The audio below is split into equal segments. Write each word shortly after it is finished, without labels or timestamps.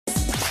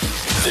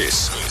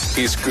This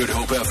is Good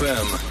Hope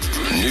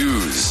FM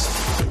News.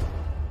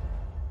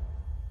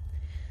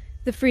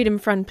 The Freedom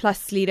Front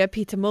Plus leader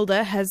Pieter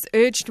Mulder has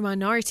urged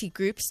minority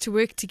groups to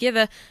work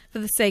together for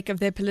the sake of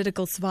their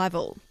political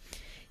survival.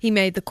 He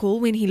made the call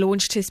when he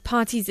launched his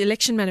party's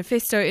election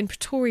manifesto in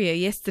Pretoria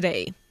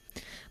yesterday.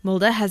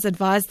 Mulder has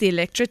advised the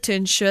electorate to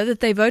ensure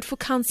that they vote for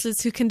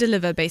councillors who can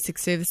deliver basic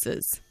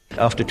services.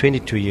 After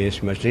 22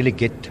 years, we must really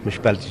get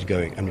municipalities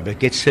going and we must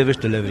get service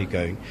delivery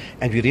going.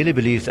 And we really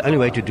believe the only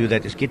way to do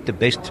that is get the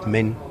best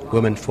men,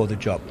 women for the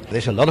job.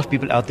 There's a lot of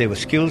people out there with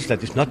skills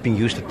that is not being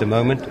used at the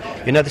moment.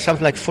 You know, there's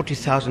something like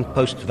 40,000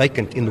 posts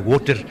vacant in the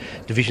water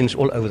divisions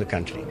all over the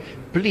country.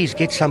 Please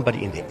get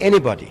somebody in there,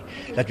 anybody,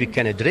 that we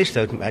can address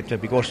those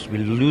matters, because we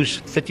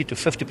lose 30 to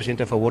 50%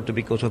 of our water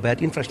because of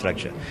bad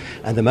infrastructure.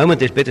 And the moment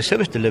there's better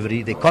service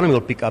delivery, the economy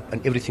will pick up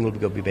and everything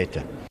will be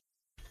better.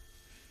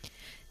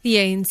 The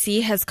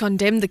ANC has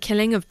condemned the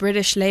killing of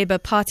British Labour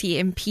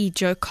Party MP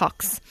Jo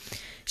Cox.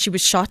 She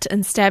was shot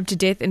and stabbed to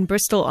death in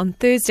Bristol on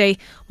Thursday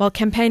while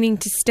campaigning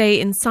to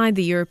stay inside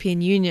the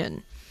European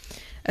Union.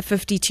 A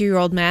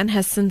 52-year-old man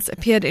has since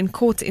appeared in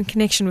court in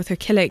connection with her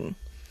killing.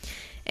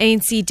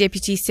 ANC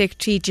Deputy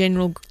Secretary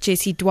General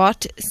Jesse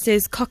Duarte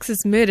says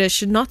Cox's murder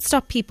should not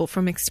stop people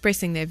from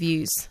expressing their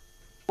views.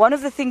 One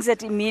of the things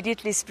that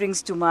immediately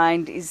springs to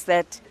mind is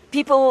that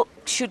people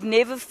should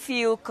never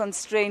feel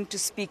constrained to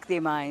speak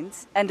their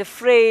minds and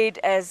afraid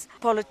as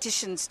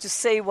politicians to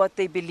say what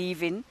they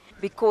believe in,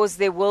 because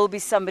there will be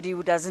somebody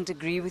who doesn't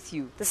agree with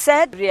you. The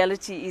sad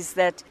reality is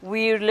that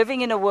we're living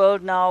in a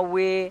world now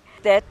where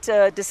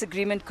that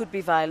disagreement could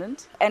be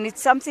violent, and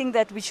it's something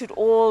that we should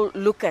all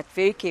look at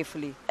very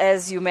carefully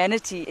as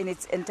humanity in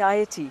its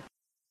entirety.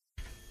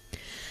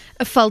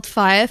 A fault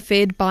fire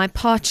fed by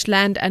parched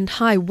land and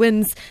high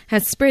winds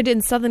has spread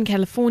in Southern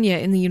California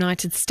in the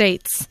United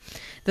States.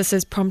 This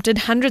has prompted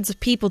hundreds of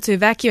people to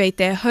evacuate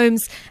their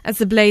homes as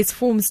the blaze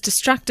forms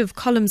destructive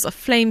columns of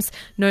flames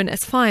known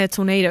as fire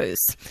tornadoes.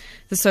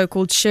 The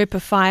so-called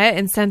Sherpa fire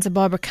in Santa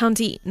Barbara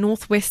County,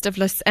 northwest of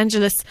Los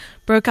Angeles,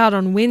 broke out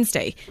on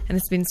Wednesday and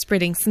has been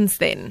spreading since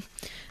then.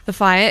 The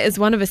fire is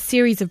one of a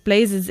series of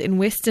blazes in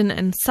western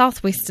and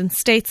southwestern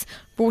states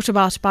brought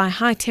about by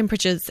high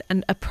temperatures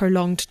and a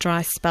prolonged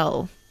dry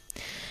spell.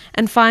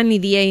 And finally,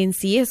 the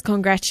ANC has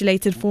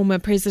congratulated former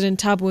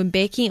President Thabo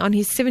Mbeki on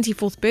his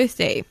 74th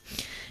birthday.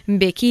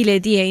 Mbeki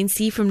led the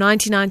ANC from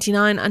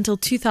 1999 until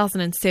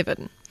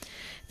 2007.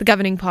 The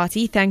governing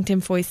party thanked him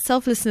for his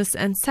selflessness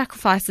and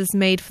sacrifices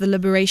made for the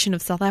liberation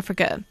of South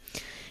Africa.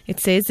 It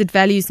says it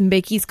values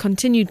Mbeki's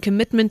continued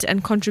commitment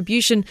and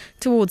contribution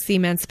towards the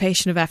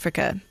emancipation of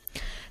Africa.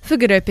 For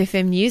Good Hope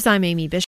FM News, I'm Amy Bishop.